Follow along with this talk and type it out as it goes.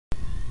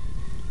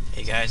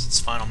Hey guys, it's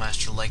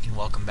finalmasterlink and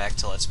welcome back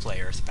to Let's Play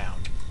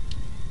Earthbound.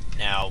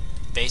 Now,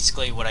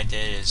 basically what I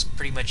did is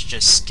pretty much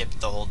just skipped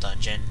the whole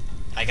dungeon.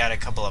 I got a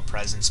couple of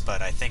presents,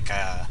 but I think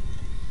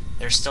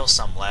there's still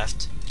some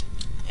left.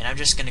 And I'm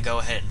just gonna go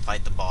ahead and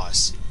fight the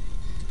boss.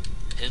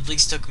 It at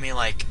least took me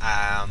like,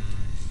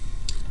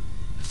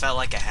 felt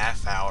like a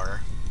half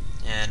hour,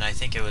 and I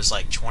think it was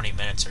like 20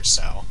 minutes or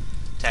so,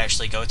 to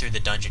actually go through the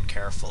dungeon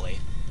carefully.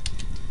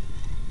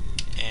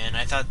 And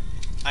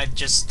I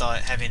just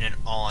thought having it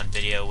all on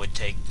video would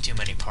take too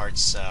many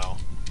parts, so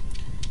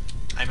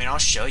I mean, I'll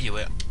show you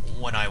it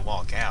when I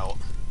walk out.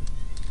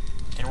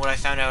 And what I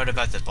found out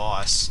about the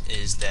boss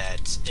is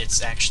that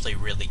it's actually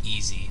really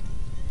easy.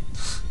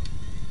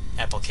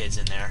 Apple Kid's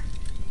in there.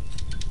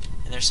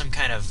 And there's some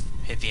kind of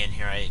hippie in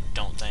here, I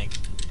don't think.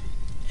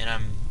 And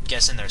I'm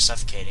guessing they're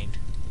suffocating.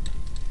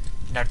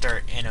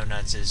 Dr.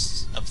 Nuts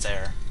is up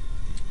there.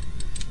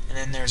 And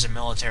then there's a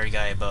military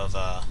guy above,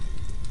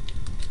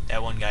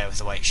 that one guy with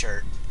the white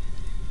shirt.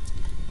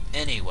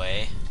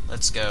 Anyway,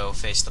 let's go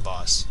face the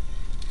boss,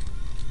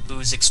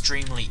 who's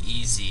extremely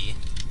easy,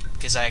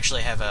 because I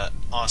actually have an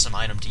awesome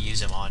item to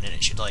use him on, and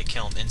it should, like,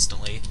 kill him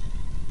instantly.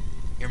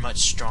 You're much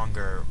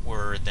stronger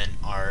than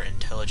our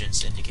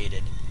intelligence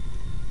indicated.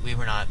 We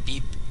were not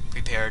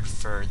prepared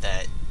for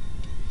that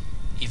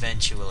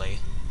eventually.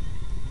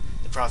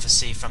 The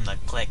prophecy from the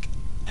click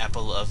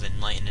apple of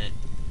enlightenment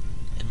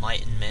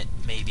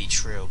may be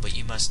true, but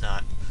you must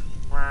not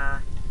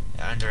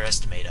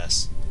underestimate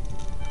us.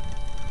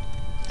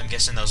 I'm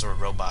guessing those were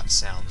robot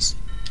sounds.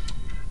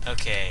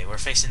 Okay, we're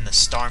facing the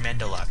Starman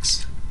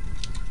Deluxe.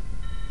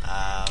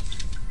 I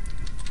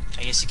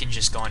guess you can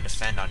just go and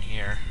defend on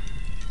here.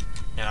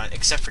 No,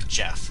 except for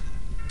Jeff.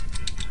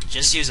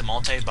 Just use a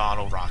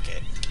multi-bottle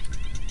rocket.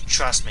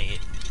 Trust me,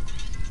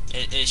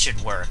 it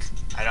should work.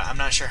 I'm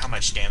not sure how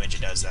much damage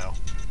it does, though.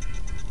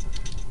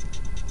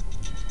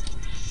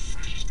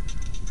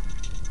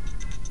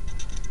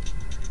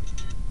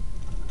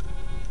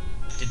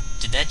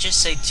 Did that just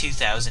say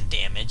 2,000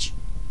 damage?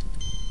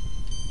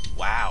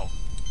 Wow.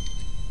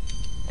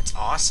 That's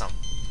awesome.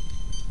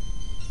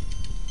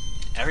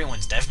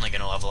 Everyone's definitely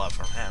gonna level up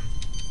from him.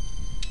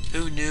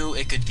 Who knew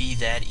it could be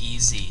that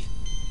easy?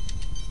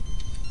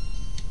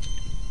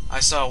 I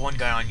saw one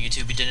guy on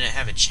YouTube who didn't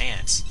have a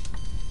chance.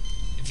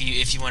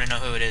 If you want to know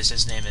who it is,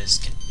 his name is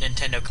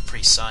Nintendo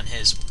Capri Sun.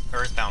 His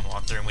Earthbound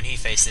walkthrough, and when he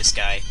faced this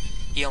guy,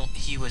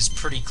 he was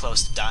pretty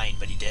close to dying,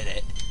 but he did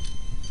it.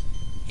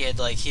 He had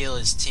like heal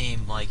his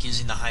team like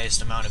using the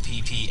highest amount of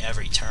PP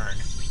every turn.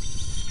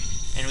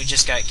 And we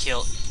just got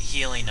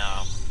healing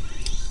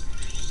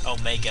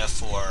Omega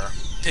for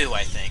Pooh,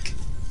 I think.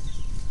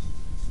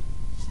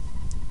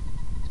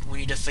 When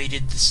you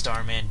defeated the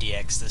Starman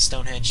DX, the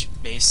Stonehenge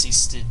base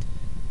ceased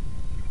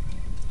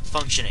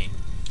functioning.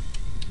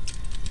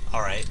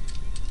 Alright.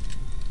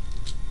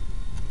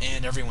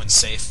 And everyone's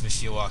safe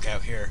if you walk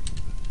out here.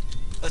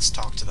 Let's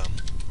talk to them.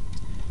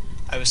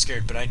 I was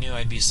scared, but I knew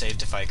I'd be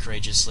saved if I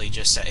courageously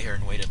just sat here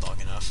and waited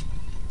long enough.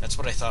 That's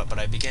what I thought, but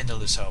I began to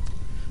lose hope.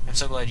 I'm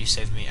so glad you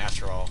saved me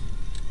after all.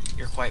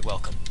 You're quite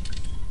welcome.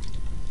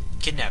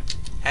 Kidnapped.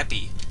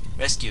 Happy.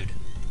 Rescued.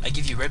 I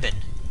give you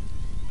ribbon.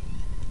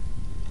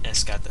 And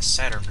it's got the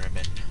Saturn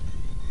ribbon.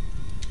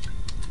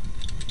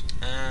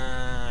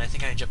 I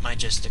think I might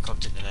just equip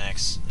it to the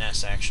next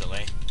nest,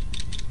 actually.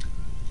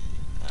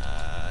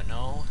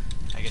 No.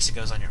 I guess it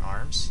goes on your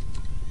arms.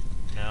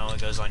 No,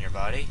 it goes on your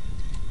body.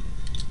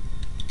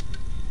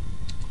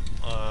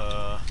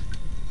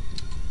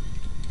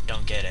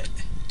 Don't get it.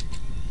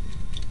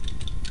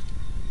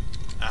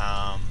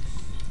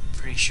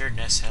 Pretty sure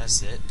Ness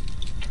has it.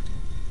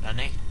 Doesn't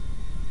he?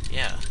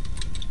 Yeah.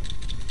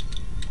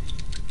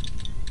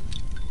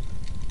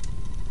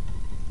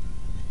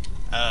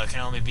 It can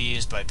only be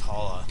used by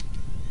Paula.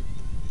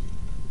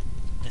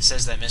 It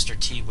says that Mr.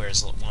 T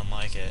wears one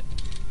like it.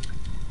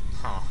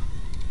 Huh.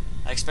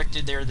 I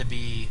expected there to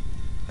be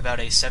about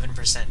a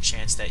 7%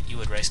 chance that you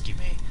would rescue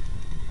me.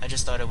 I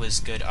just thought it was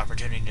a good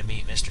opportunity to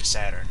meet Mr.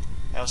 Saturn.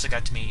 I also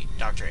got to meet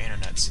Dr.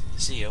 Nuts.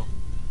 See you.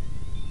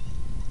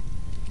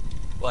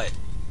 What?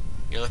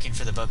 You're looking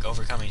for the book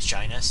Overcoming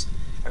Shyness?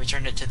 I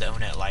returned it to the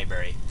Onet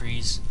library.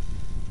 Breeze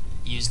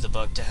used the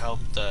book to help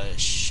the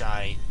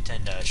Shy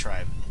Tenda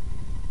tribe.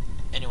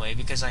 Anyway,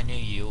 because I knew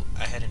you,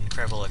 I had an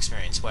incredible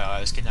experience. Wow,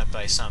 I was kidnapped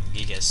by some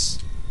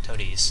Gigas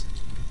toadies.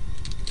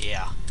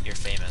 Yeah, you're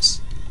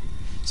famous.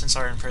 Since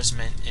our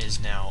imprisonment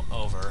is now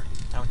over,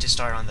 I want to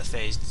start on the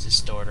phase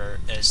distorter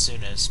as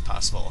soon as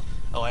possible.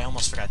 Oh, I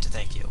almost forgot to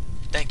thank you.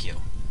 Thank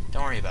you.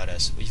 Don't worry about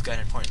us. We've got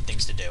important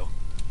things to do.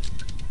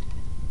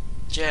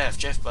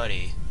 Jeff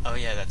buddy. Oh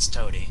yeah, that's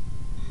Toady.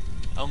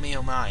 Oh me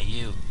oh my,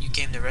 you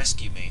came to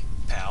rescue me,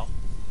 pal.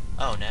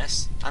 Oh,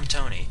 Ness, I'm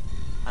Tony.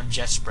 I'm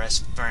Jeff's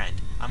best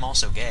friend. I'm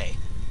also gay.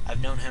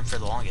 I've known him for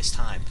the longest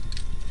time.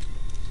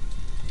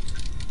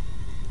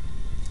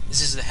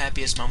 This is the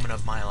happiest moment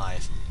of my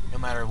life. No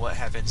matter what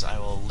happens, I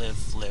will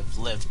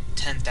live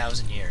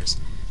 10,000 years.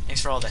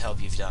 Thanks for all the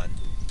help you've done.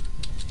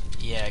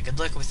 Yeah, good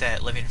luck with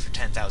that living for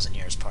 10,000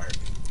 years part.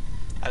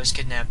 I was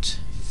kidnapped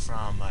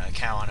from a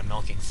cow on a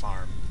milking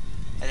farm.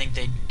 I think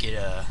they'd get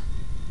a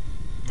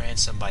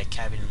ransom by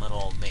cabbing little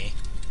old me.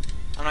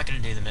 I'm not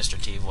going to do the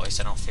Mr. T voice,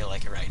 I don't feel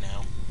like it right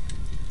now.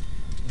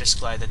 I'm just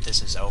glad that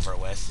this is over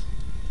with.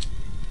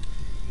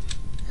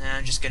 And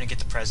I'm just going to get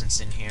the presents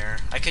in here.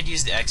 I could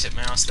use the exit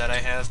mouse that I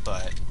have,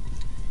 but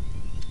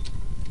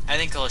I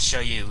think I'll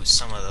show you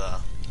some of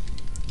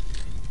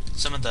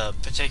the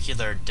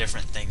particular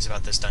different things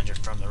about this dungeon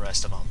from the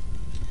rest of them.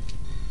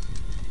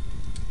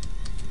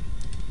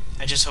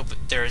 I just hope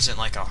there isn't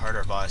like a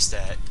harder boss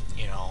that,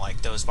 you know,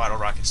 like those bottle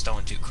rockets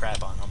don't do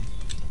crap on them.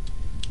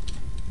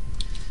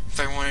 If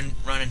I want to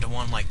run into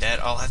one like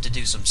that, I'll have to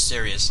do some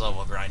serious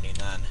level grinding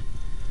then.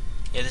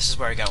 Yeah, this is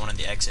where I got one of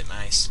the exit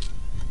mice.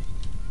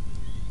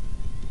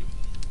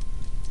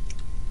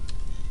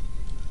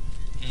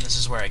 And this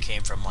is where I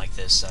came from, like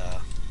this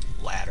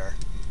ladder.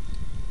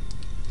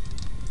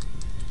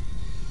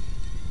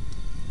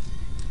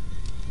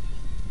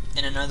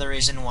 And another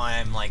reason why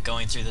I'm like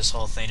going through this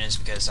whole thing is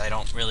because I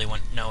don't really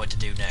know what to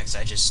do next.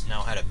 I just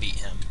know how to beat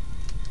him.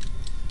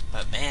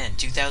 But man,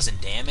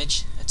 2,000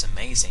 damage? That's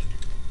amazing.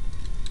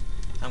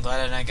 I'm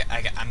glad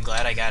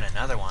I got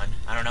another one.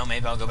 I don't know,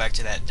 maybe I'll go back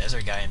to that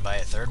desert guy and buy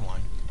a third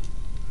one.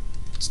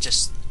 It's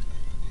just,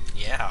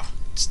 yeah,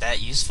 it's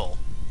that useful.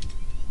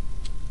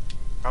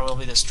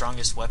 Probably the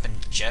strongest weapon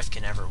Jeff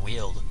can ever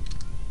wield.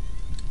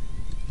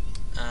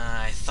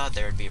 I thought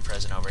there would be a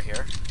present over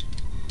here.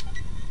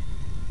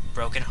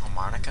 Broken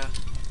harmonica?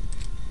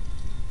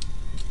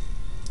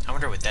 I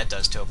wonder what that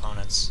does to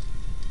opponents.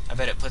 I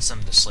bet it puts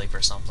them to sleep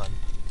or something.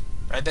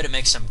 Or I bet it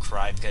makes them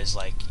cry because,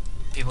 like,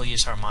 people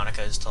use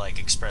harmonicas to, like,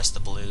 express the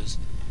blues.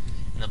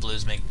 And the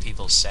blues make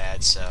people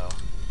sad, so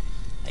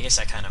I guess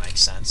that kind of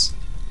makes sense.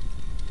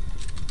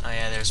 Oh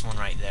yeah, there's one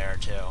right there,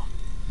 too.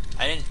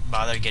 I didn't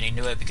bother getting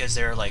to it because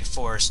there are, like,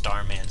 4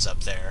 Starmans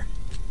up there.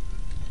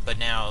 But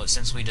now,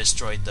 since we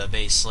destroyed the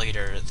base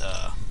leader,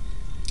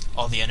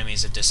 all the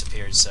enemies have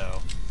disappeared,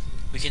 so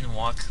we can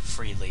walk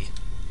freely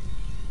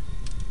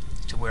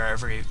to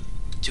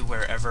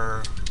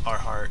wherever our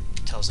heart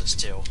tells us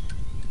to.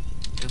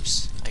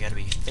 Oops, I gotta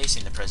be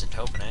facing the present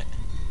to open it.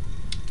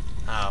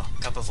 Oh,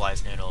 cup of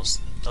life noodles.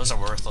 Those are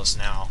worthless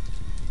now.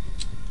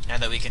 Now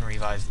that we can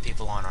revive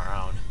people on our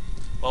own.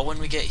 Well, when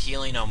we get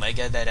healing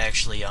Omega, that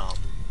actually,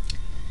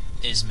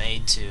 is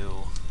made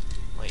to...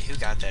 Wait, who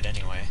got that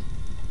anyway?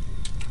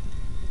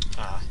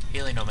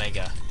 Healing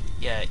Omega.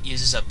 Yeah, it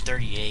uses up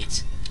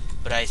 38.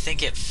 But I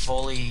think it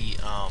fully,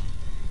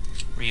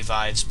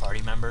 revives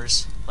party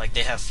members. Like,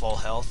 they have full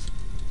health.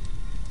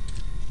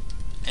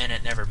 And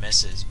it never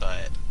misses,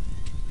 but...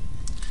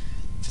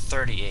 For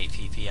 38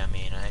 PP, I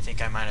mean, I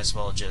think I might as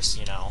well just,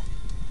 you know...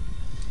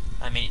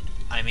 I mean,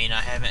 I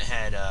haven't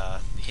had,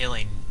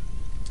 healing...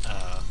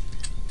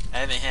 I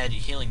haven't had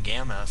healing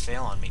gamma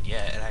fail on me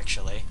yet,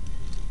 actually.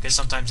 Because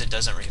sometimes it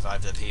doesn't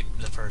revive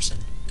the person.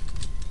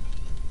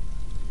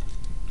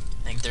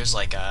 I think there's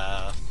like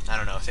a, I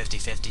don't know,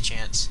 50-50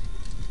 chance.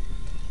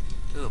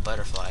 Ooh, a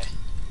butterfly.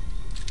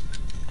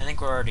 I think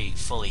we're already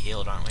fully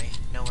healed, aren't we?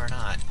 No, we're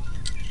not.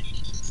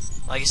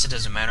 Well, I guess it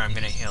doesn't matter, I'm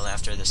gonna heal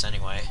after this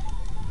anyway.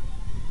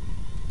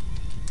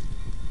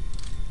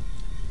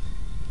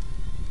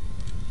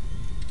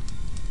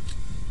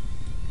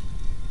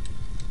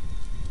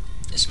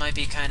 This might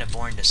be kind of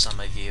boring to some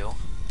of you,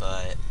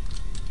 but...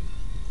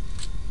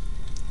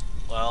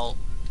 Well,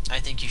 I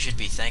think you should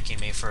be thanking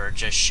me for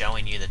just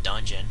showing you the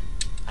dungeon.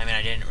 I mean,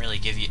 I didn't really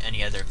give you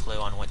any other clue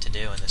on what to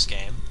do in this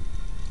game.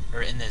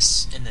 Or in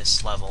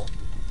this level.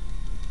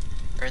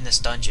 Or in this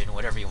dungeon,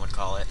 whatever you want to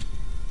call it.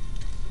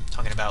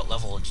 Talking about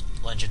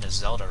Legend of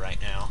Zelda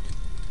right now.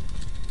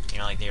 You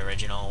know, like the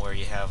original, where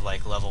you have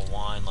like level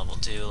 1, level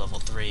 2, level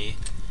 3.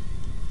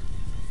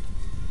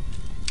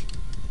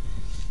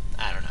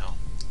 I don't know.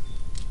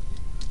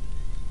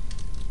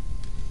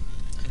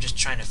 I'm just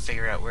trying to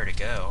figure out where to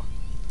go.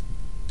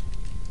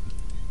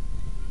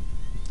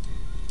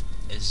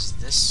 Is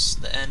this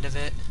the end of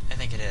it? I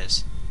think it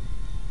is.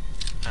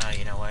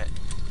 You know what?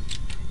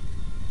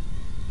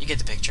 You get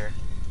the picture.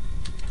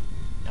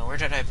 Now, where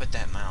did I put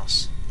that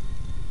mouse?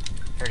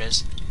 Here it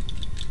is.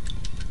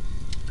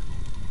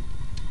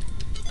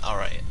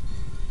 Alright.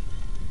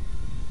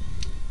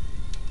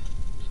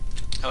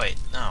 Oh wait,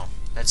 no.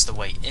 That's the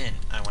way in.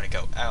 I want to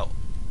go out.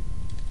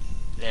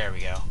 There we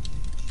go.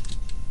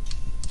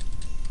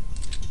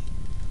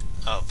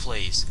 Oh,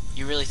 please.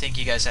 You really think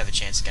you guys have a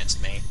chance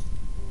against me?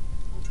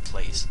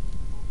 Please.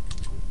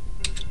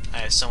 I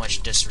have so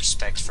much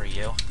disrespect for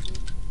you.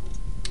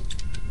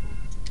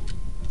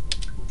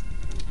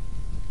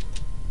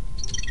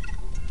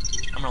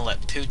 I'm gonna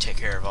let Pooh take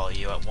care of all of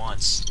you at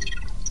once.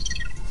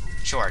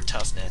 Show our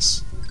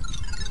toughness.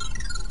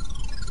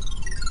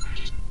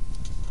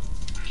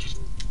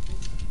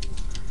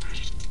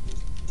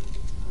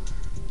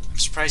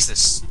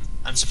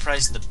 I'm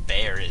surprised the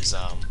bear is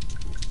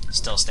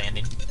still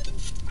standing.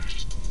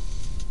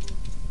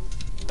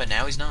 But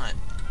now he's not.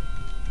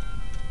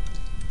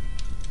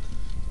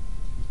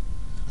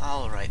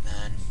 Alright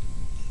then.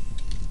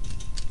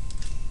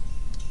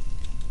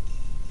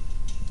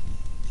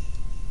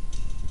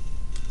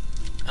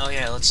 Oh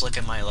yeah, let's look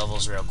at my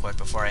levels real quick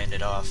before I end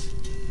it off.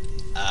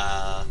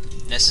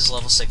 Ness is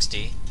level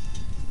 60,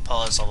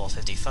 Paul is level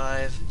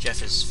 55,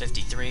 Jeff is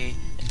 53,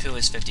 and Pooh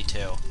is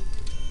 52.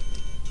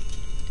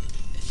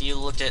 If you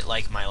looked at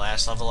like my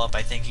last level up,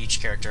 I think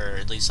each character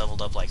at least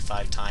leveled up like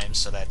 5 times,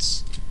 so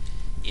that's,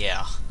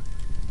 yeah,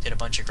 did a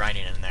bunch of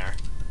grinding in there.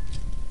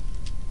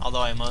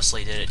 Although I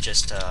mostly did it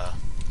just to,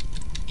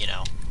 you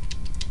know,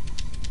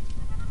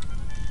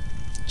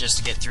 just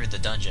to get through the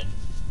dungeon.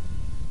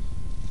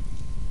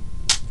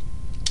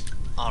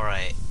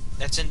 Alright,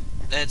 that's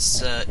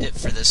it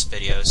for this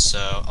video,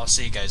 so I'll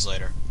see you guys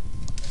later.